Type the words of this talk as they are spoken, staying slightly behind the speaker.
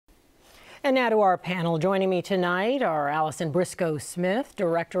And now to our panel. Joining me tonight are Allison Briscoe-Smith,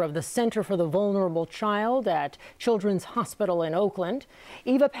 Director of the Center for the Vulnerable Child at Children's Hospital in Oakland,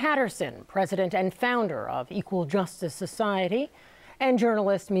 Eva Patterson, President and founder of Equal Justice Society, and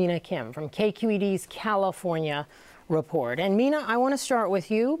journalist Mina Kim from KQED's California Report. And Mina, I want to start with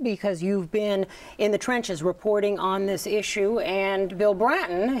you because you've been in the trenches reporting on this issue, and Bill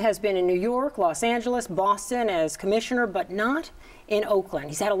Bratton has been in New York, Los Angeles, Boston as commissioner, but not in Oakland.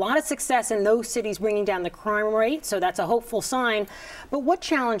 He's had a lot of success in those cities bringing down the crime rate, so that's a hopeful sign. But what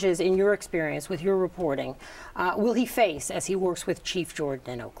challenges, in your experience with your reporting, will he face as he works with Chief Jordan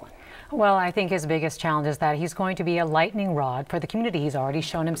in Oakland? Well, I think his biggest challenge is that he's going to be a lightning rod for the community. He's already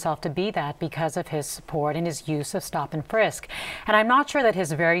shown himself to be that because of his support and his use of stop and frisk. And I'm not sure that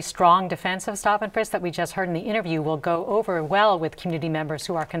his very strong defense of stop and frisk that we just heard in the interview will go over well with community members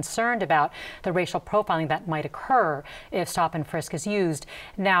who are concerned about the racial profiling that might occur if stop and frisk is used.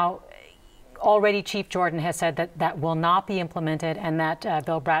 Now, already Chief Jordan has said that that will not be implemented and that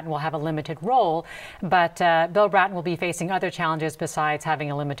Bill Bratton will have a limited role. But Bill Bratton will be facing other challenges besides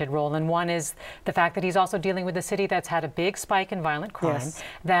having a limited role. And one is the fact that he's also dealing with a city that's had a big spike in violent crime,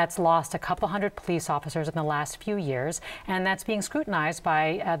 that's lost a couple hundred police officers in the last few years, and that's being scrutinized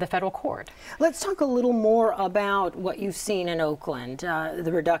by the federal court. Let's talk a little more about what you've seen in Oakland.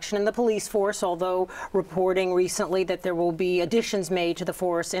 The reduction in the police force, although reporting recently that there will be additions made to the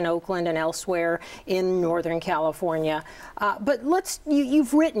force in Oakland and elsewhere in Northern California. But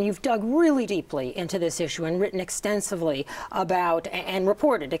you've dug really deeply into this issue and written extensively about and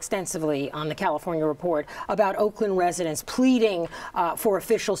reported extensively on the California Report about Oakland residents pleading for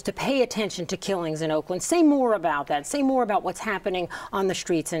officials to pay attention to killings in Oakland. Say more about that. Say more about what's happening on the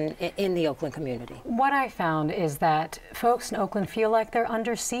streets in the Oakland community. What I found is that folks in Oakland feel like they're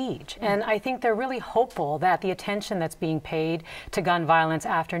under siege. And I think they're really hopeful that the attention that's being paid to gun violence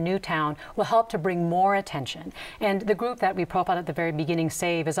after Newtown will help to bring more attention. And the group that we profiled at the very beginning,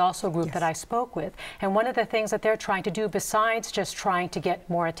 SAVE, is also a group that I spoke with. And one of the things that they're trying to do, besides just trying to get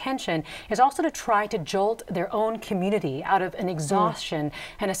more attention, is also to try to jolt their own community out of an exhaustion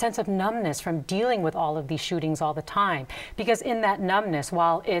and a sense of numbness from dealing with all of these shootings all the time. Because in that numbness,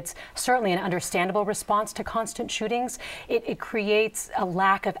 while it's certainly an understandable response to constant shootings, it creates a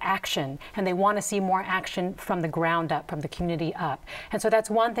lack of action. And they want to see more action from the ground up, from the community up. And so that's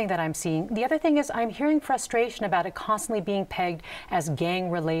one thing that I'm seeing. The other thing is I'm hearing frustration about it constantly being pegged as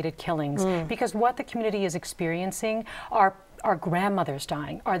gang-related killings, because what the community is experiencing are grandmothers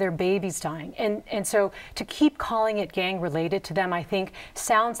dying, are their babies dying. And so to keep calling it gang-related to them, I think,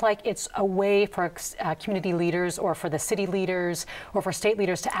 sounds like it's a way for community leaders or for the city leaders or for state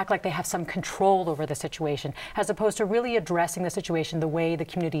leaders to act like they have some control over the situation, as opposed to really addressing the situation the way the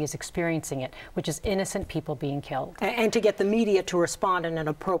community is experiencing it, which is innocent people being killed. And to get the media to respond in an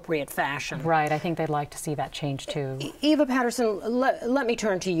appropriate fashion. Right, I think they'd like to see that change too. Eva Patterson, let me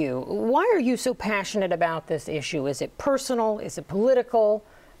turn to you. Why are you so passionate about this issue? Is it personal? Is it political?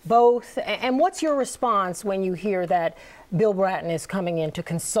 Both? And what's your response when you hear that Bill Bratton is coming in to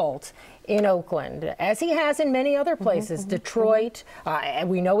consult in Oakland, as he has in many other places, Detroit?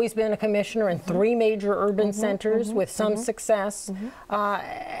 We know he's been a commissioner in 3 major urban centers with some success.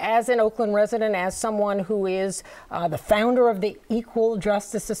 As an Oakland resident, as someone who is the founder of the Equal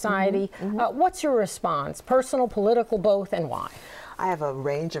Justice Society, what's your response? Personal, political, both, and why? I have a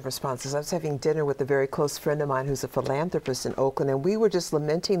range of responses. I was having dinner with a very close friend of mine who's a philanthropist in Oakland, and we were just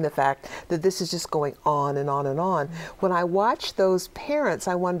lamenting the fact that this is just going on and on and on. When I watch those parents,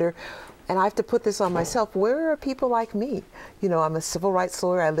 I wonder, and I have to put this on myself, where are people like me? You know, I'm a civil rights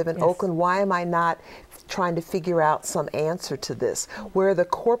lawyer, I live in Oakland. Why am I not trying to figure out some answer to this? Where are the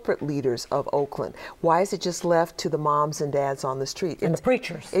corporate leaders of Oakland? Why is it just left to the moms and dads on the street? And the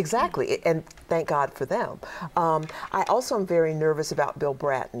preachers. Exactly, and thank God for them. I also am very nervous about Bill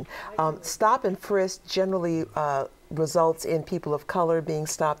Bratton. Stop and frisk generally results in people of color being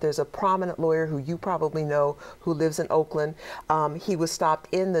stopped. There's a prominent lawyer who you probably know who lives in Oakland. He was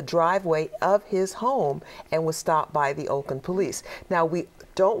stopped in the driveway of his home and was stopped by the Oakland police. Now, we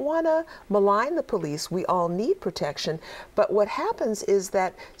don't want to malign the police. We all need protection. But what happens is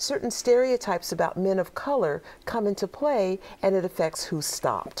that certain stereotypes about men of color come into play, and it affects who's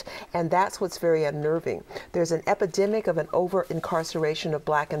stopped. And that's what's very unnerving. There's an epidemic of an over-incarceration of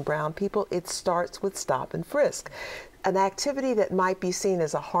black and brown people. It starts with stop and frisk. an activity that might be seen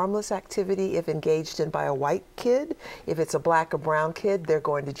as a harmless activity if engaged in by a white kid. If it's a black or brown kid, they're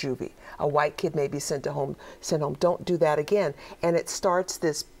going to juvie. A white kid may be sent home. Don't do that again. And it starts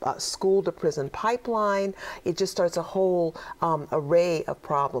this school to prison pipeline. It just starts a whole array of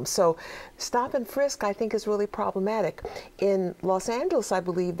problems. So stop and frisk, I think, is really problematic. In Los Angeles, I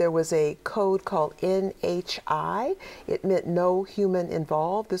believe there was a code called NHI. It meant no human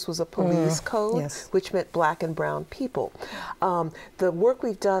involved. This was a police code, yes, which meant black and brown people. The work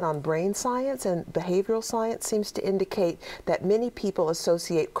we've done on brain science and behavioral science seems to indicate that many people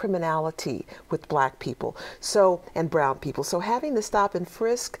associate criminality with black people and brown people. So having the stop and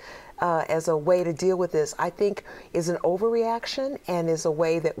frisk as a way to deal with this, I think, is an overreaction and is a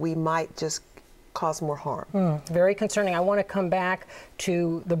way that we might just cause more harm. Very concerning. I want to come back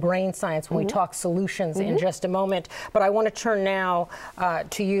to the brain science when we talk solutions in just a moment, but I want to turn now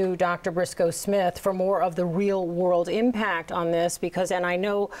to you, Dr. Briscoe-Smith, for more of the real world impact on this, because, and I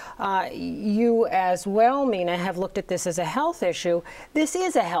know you as well, Mina, have looked at this as a health issue. This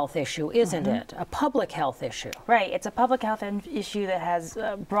is a health issue, isn't it? A public health issue. Right. It's a public health issue that has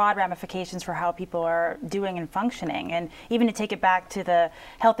broad ramifications for how people are doing and functioning. And even to take it back to the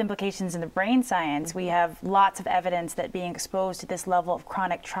health implications in the brain science, we have lots of evidence that being exposed to this level of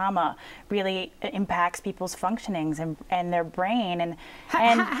chronic trauma really impacts people's functionings and their brain. And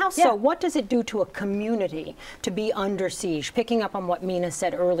how so? What does it do to a community to be under siege? Picking up on what Mina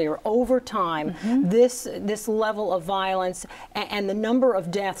said earlier, over time, this level of violence and the number of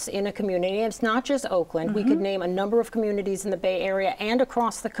deaths in a community, and it's not just Oakland, we could name a number of communities in the Bay Area and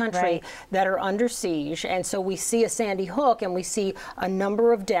across the country that are under siege. And so we see a Sandy Hook and we see a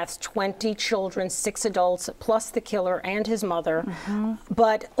number of deaths, 20 children, 6 adults, plus the killer and his mother.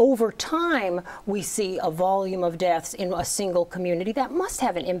 But over time, we see a volume of deaths in a single community. That must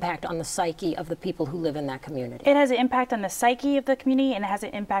have an impact on the psyche of the people who live in that community. It has an impact on the psyche of the community, and it has an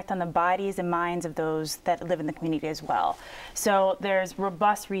impact on the bodies and minds of those that live in the community as well. So there's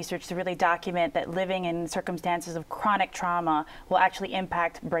robust research to really document that living in circumstances of chronic trauma will actually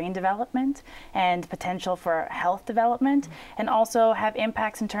impact brain development and potential for health development, and also have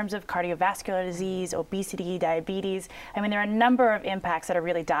impacts in terms of cardiovascular disease, obesity, diabetes. I mean, there are a number of impacts that are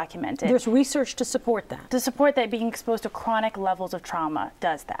really documented. There's research to support that. To support that, being exposed to chronic levels of trauma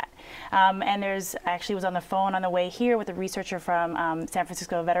does that. And there's actually was on the phone on the way here with a researcher from San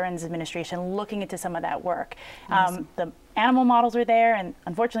Francisco Veterans Administration looking into some of that work. The animal models are there, and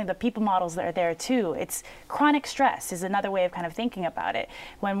unfortunately the people models are there too. It's chronic stress is another way of kind of thinking about it.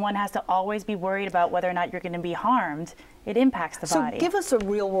 When one has to always be worried about whether or not you're going to be harmed, it impacts the body. So give us a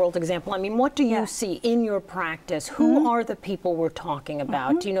real world example. I mean, what do you see in your practice? Who are the people we're talking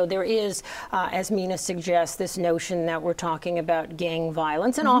about? You know, there is, as Mina suggests, this notion that we're talking about gang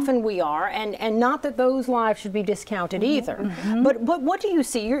violence, and often we are, and not that those lives should be discounted either. But what do you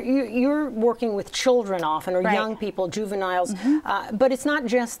see? You're working with children often, or young people, juveniles, but it's not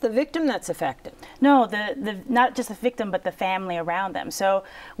just the victim that's affected. No, not just the victim, but the family around them. So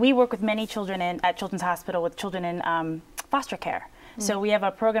we work with many children at Children's Hospital with children in foster care. So we have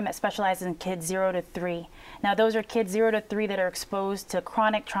a program that specializes in kids 0 to 3. Now those are kids 0 to 3 that are exposed to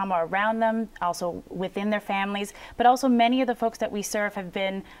chronic trauma around them, also within their families, but also many of the folks that we serve have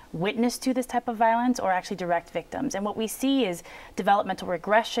been witness to this type of violence or actually direct victims. And what we see is developmental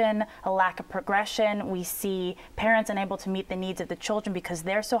regression, a lack of progression. We see parents unable to meet the needs of the children because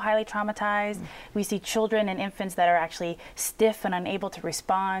they're so highly traumatized. We see children and infants that are actually stiff and unable to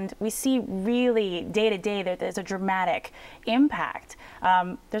respond. We see really day to day that there's a dramatic impact.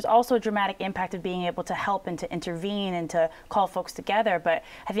 There's also a dramatic impact of being able to help and to intervene and to call folks together. But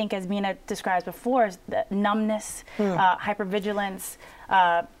I think, as Mina describes before, is the numbness, hypervigilance,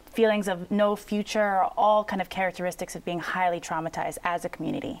 feelings of no future are all kind of characteristics of being highly traumatized as a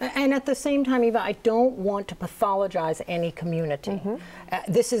community. And at the same time, Eva, I don't want to pathologize any community.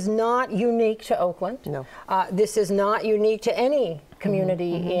 This is not unique to Oakland. No. This is not unique to any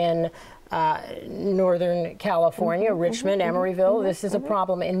community in Northern California, Richmond, Emeryville. This is a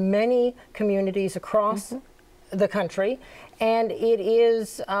problem in many communities across the country, and it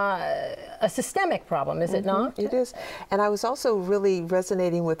is a systemic problem, is it not? It is. And I was also really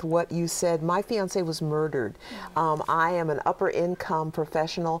resonating with what you said. My fiance was murdered. I am an upper income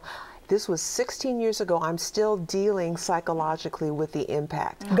professional. This was 16 years ago. I'm still dealing psychologically with the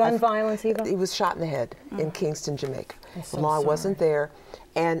impact. Gun violence, Eva? He was shot in the head in Kingston, Jamaica. So Law wasn't there.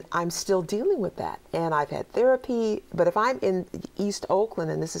 And I'm still dealing with that. And I've had therapy, but if I'm in East Oakland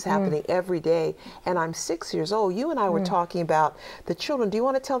and this is happening every day, and I'm 6 years old, you and I were talking about the children. Do you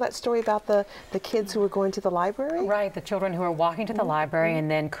want to tell that story about the kids who were going to the library? Right, the children who were walking to the library and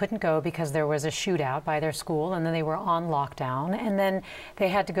then couldn't go because there was a shootout by their school, and then they were on lockdown, and then they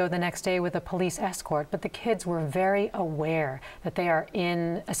had to go the next day with a police escort. But the kids were very aware that they are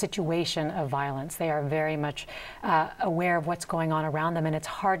in a situation of violence. They are very much aware of what's going on around them, and it's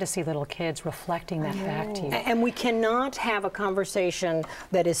hard to see little kids reflecting that back to you. And we cannot have a conversation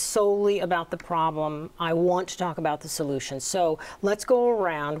that is solely about the problem. I want to talk about the solution. So let's go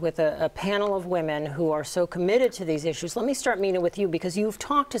around with a panel of women who are so committed to these issues. Let me start, Mina, with you, because you've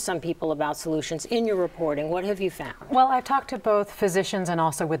talked to some people about solutions in your reporting. What have you found? Well, I've talked to both physicians and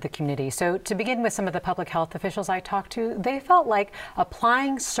also with the community. So to begin with, some of the public health officials I talked to, they felt like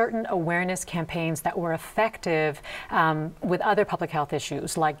applying certain awareness campaigns that were effective with other public health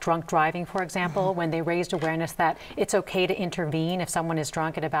issues, like drunk driving, for example, when they raised awareness that it's okay to intervene if someone is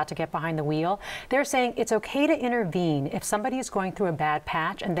drunk and about to get behind the wheel. They're saying it's okay to intervene if somebody is going through a bad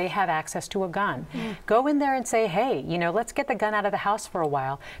patch and they have access to a gun. Go in there and say, hey, you know, let's get the gun out of the house for a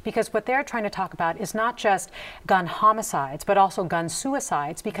while, because what they're trying to talk about is not just gun homicides, but also gun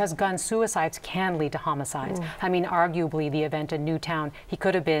suicides, because gun suicides can lead to homicides. I mean, arguably, the event in Newtown, he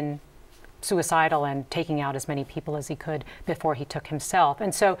could have been suicidal and taking out as many people as he could before he took himself.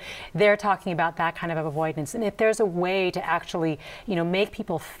 And so they're talking about that kind of avoidance. And if there's a way to actually, you know, make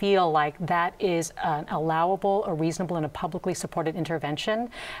people feel like that is an allowable or reasonable and a publicly supported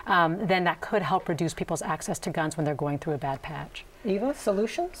intervention, then that could help reduce people's access to guns when they're going through a bad patch. Eva,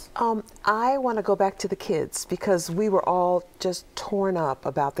 solutions? I want to go back to the kids, because we were all just torn up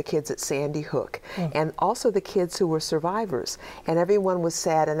about the kids at Sandy Hook, and also the kids who were survivors, and everyone was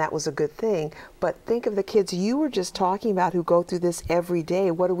sad, and that was a good thing. But think of the kids you were just talking about who go through this every day.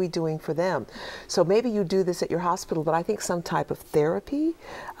 What are we doing for them? So maybe you do this at your hospital, but I think some type of therapy,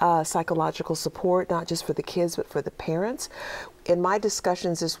 psychological support, not just for the kids, but for the parents. In my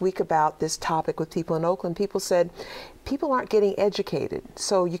discussions this week about this topic with people in Oakland, people said people aren't getting educated.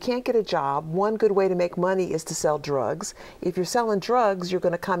 So you can't get a job. One good way to make money is to sell drugs. If you're selling drugs, you're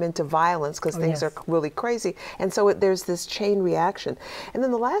going to come into violence because things are really crazy. And so there's this chain reaction. And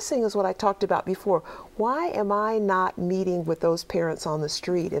then the last thing is what I talked about before. Why am I not meeting with those parents on the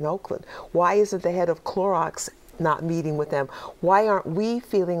street in Oakland? Why isn't the head of Clorox not meeting with them? Why aren't we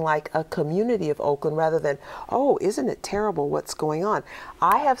feeling like a community of Oakland rather than, oh, isn't it terrible what's going on?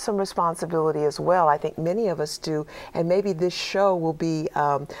 I have some responsibility as well. I think many of us do, and maybe this show will be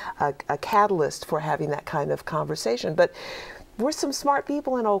a catalyst for having that kind of conversation. But we're some smart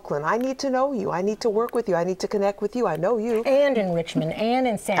people in Oakland. I need to know you. I need to work with you. I need to connect with you. I know you. And in Richmond, and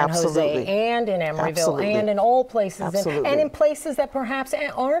in San Jose, and in Emeryville, and in all places, and in places that perhaps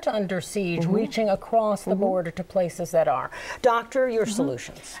aren't under siege, reaching across the border to places that are. Doctor, your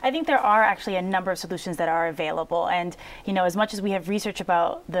solutions? I think there are actually a number of solutions that are available. And, you know, as much as we have research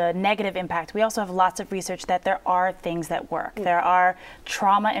about the negative impact, we also have lots of research that there are things that work. There are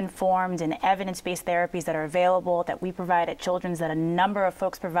trauma-informed and evidence-based therapies that are available that we provide at Children's, that a number of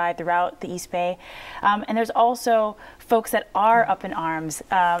folks provide throughout the East Bay. And there's also folks that are up in arms,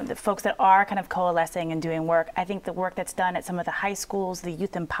 the folks that are kind of coalescing and doing work. I think the work that's done at some of the high schools, the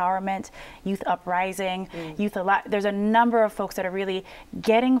youth empowerment, youth uprising, there's a number of folks that are really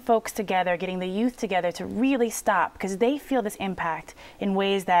getting folks together, getting the youth together to really stop, because they feel this impact in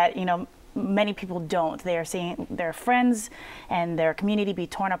ways that, you know, many people don't. They are seeing their friends and their community be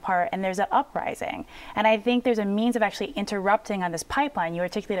torn apart, and there's an uprising. And I think there's a means of actually interrupting on this pipeline. You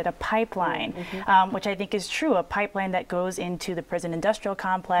articulated a pipeline, which I think is true, a pipeline that goes into the prison industrial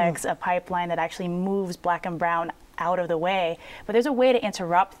complex, a pipeline that actually moves Black and brown out of the way. But there's a way to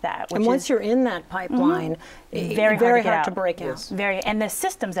interrupt that. And once you're in that pipeline, very hard to break out. Very, and the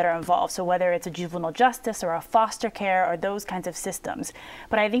systems that are involved. So whether it's a juvenile justice or a foster care or those kinds of systems.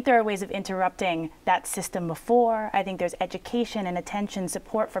 But I think there are ways of interrupting that system before. I think there's education and attention,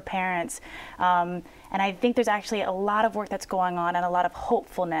 support for parents. And I think there's actually a lot of work that's going on and a lot of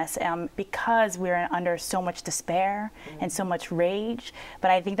hopefulness because we're under so much despair and so much rage.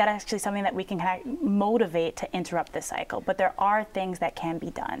 But I think that's actually something that we can kind of motivate to interrupt this cycle. But there are things that can be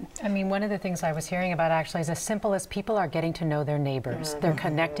done. I mean, one of the things I was hearing about actually is a simple as people are getting to know their neighbors. They're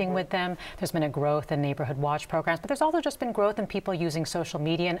connecting with them. There's been a growth in neighborhood watch programs, but there's also just been growth in people using social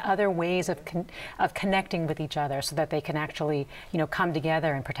media and other ways of connecting with each other so that they can actually, come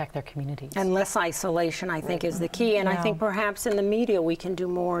together and protect their communities. And less isolation, I think, is the key. And I think perhaps in the media we can do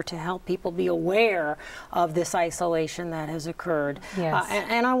more to help people be aware of this isolation that has occurred. Yes.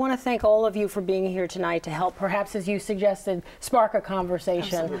 And I want to thank all of you for being here tonight to help, perhaps as you suggested, spark a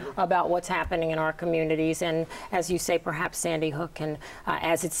conversation about what's happening in our communities. And as you say, perhaps Sandy Hook can,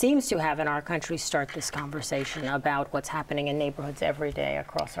 as it seems to have in our country, start this conversation about what's happening in neighborhoods every day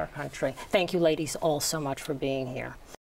across our country. Thank you, ladies, all so much for being here.